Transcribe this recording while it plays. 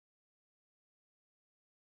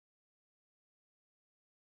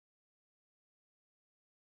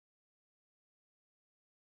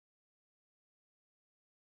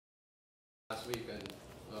last week and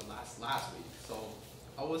last week. So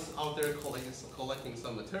I was out there collecting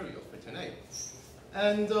some material for tonight.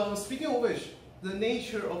 And speaking of which, the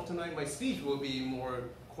nature of tonight, my speech will be more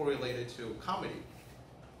correlated to comedy.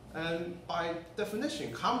 And by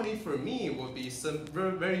definition, comedy for me would be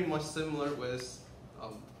very much similar with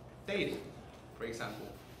dating, for example.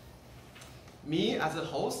 Me as a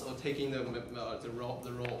host of taking the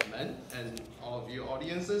role of men, and all of you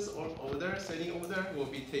audiences over there, sitting over there, will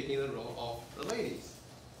be taking the role of the ladies.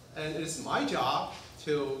 And it's my job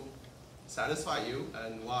to satisfy you,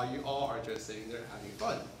 and while you all are just sitting there having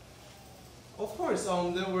fun. Of course,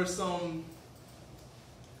 there were some.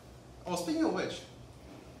 Oh, speaking of which,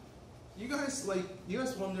 you guys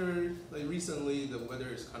wonder, like, recently the weather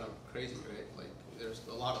is kind of crazy, right? Like, there's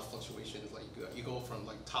a lot of fluctuations. Like, you go from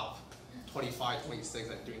like top 25, 26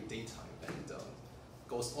 during daytime, and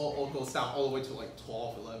goes down all the way to like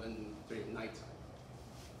 12, 11 during nighttime.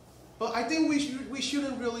 But I think we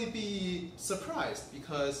shouldn't really be surprised,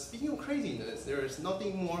 because speaking of craziness, there is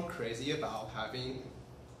nothing more crazy about having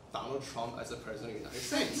Donald Trump as the president of the United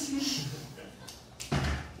States.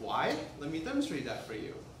 Why? Let me demonstrate that for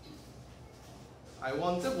you. I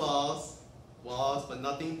want the walls, but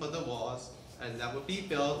nothing but the walls, and that would be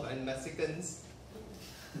built by Mexicans.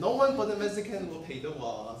 No one but the Mexican will pay the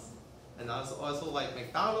walls. And I also like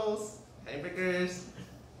McDonald's, hamburgers,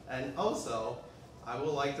 and also I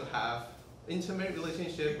would like to have intimate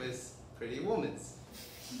relationship with pretty women.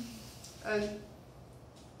 And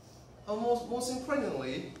most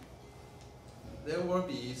importantly, there will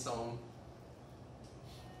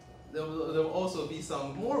also be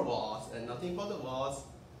some more walls, and nothing but the walls.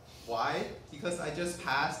 Why? Because I just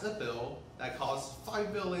passed a bill that costs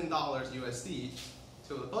 $5 billion USD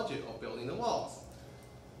to the budget of building the walls.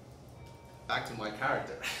 Back to my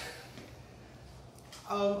character.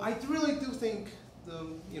 I really do think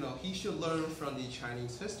he should learn from the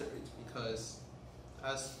Chinese history, because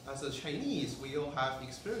as a Chinese, we all have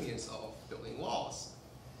experience of building walls,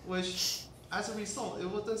 which as a result,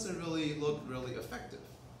 it doesn't really look really effective.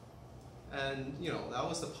 And that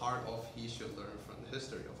was the part of he should learn from the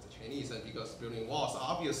history of the Chinese. And because building walls,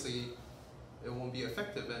 obviously, it won't be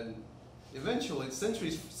effective. And eventually,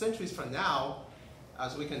 centuries from now,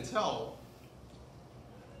 as we can tell,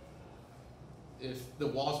 if the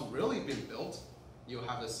walls really been built, you'll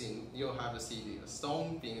have to see the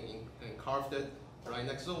stone being carved it right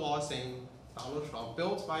next to the wall, saying Donald Trump,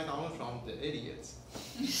 built by Donald Trump, the idiot.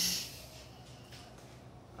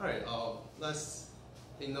 All right, let's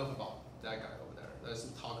enough about that guy over there. Let's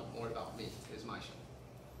talk more about me. It's my show.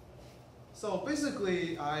 So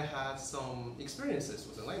basically, I had some experiences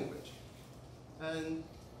with the language. And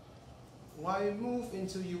when I moved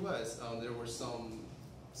into US, there were some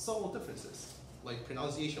subtle differences, like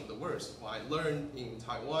pronunciation of the words. What I learned in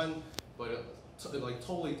Taiwan, but like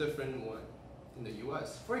totally different one in the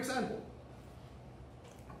US. For example,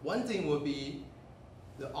 one thing would be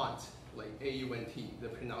the aunt, like A-U-N-T, the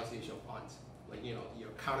pronunciation of aunt. Like,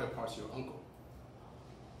 your counterpart's your uncle.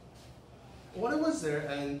 What it was there,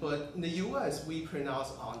 but in the US, we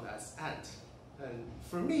pronounce aunt as aunt. And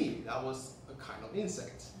for me, that was a kind of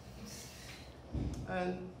insect.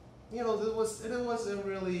 And, it was a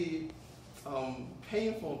really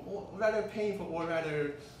painful, or rather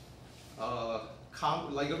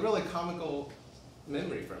like a really comical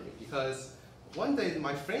memory for me. Because one day,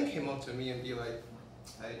 my friend came up to me and be like,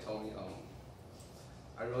 hey, Tony,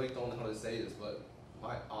 I really don't know how to say this, but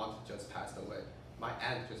my aunt just passed away. My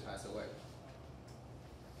aunt just passed away.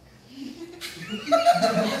 I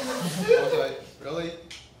was like, really?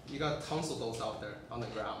 You got tons of those out there on the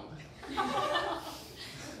ground.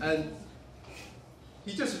 And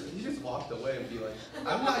he just walked away and be like,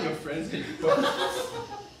 I'm not your friend anymore.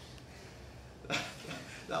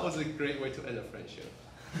 That was a great way to end a friendship.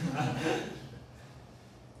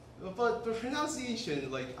 But the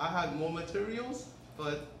pronunciation, like, I had more materials.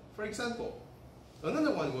 But for example,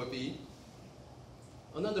 another one would be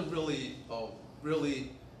another really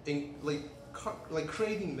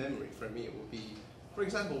creating memory for me would be, for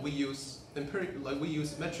example, we use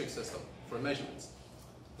metric system for measurements,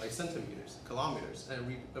 like centimeters, kilometers, and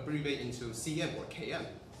we abbreviate into cm or km.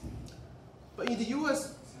 But in the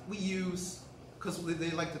US, we use, because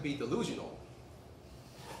they like to be delusional,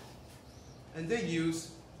 and they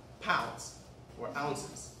use pounds or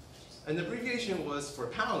ounces. And the abbreviation for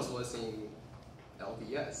pounds was in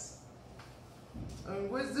LBS.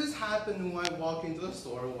 When this happened when I walked into the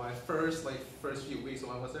store, when I first few weeks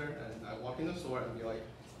when I was there, and I walk in the store and be like,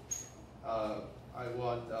 I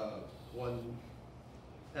want 1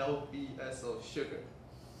 LBS of sugar.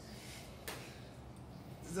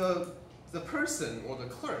 The person or the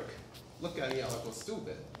clerk looked at me, I was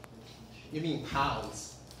stupid. You mean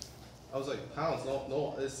pounds? I was like, pounds?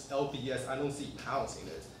 No, it's LBS. I don't see pounds in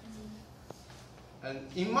it. And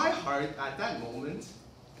in my heart, at that moment,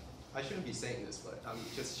 I shouldn't be saying this, but I'm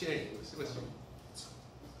just sharing with you.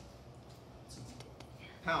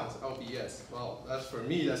 Pounds, LBS. Well, that's for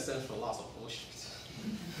me, that stands for lots of bullshit.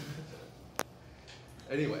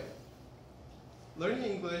 Anyway, learning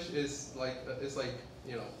English is like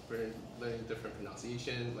you know, learning different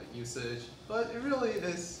pronunciation, like usage, but it really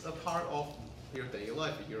is a part of your daily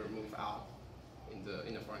life if you move out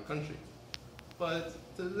in a foreign country. But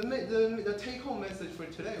the take-home message for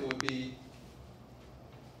today would be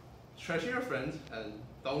treasure your friend and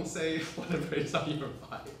don't say whatever is on your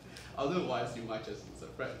mind. Otherwise, you might just lose a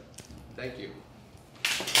friend. Thank you.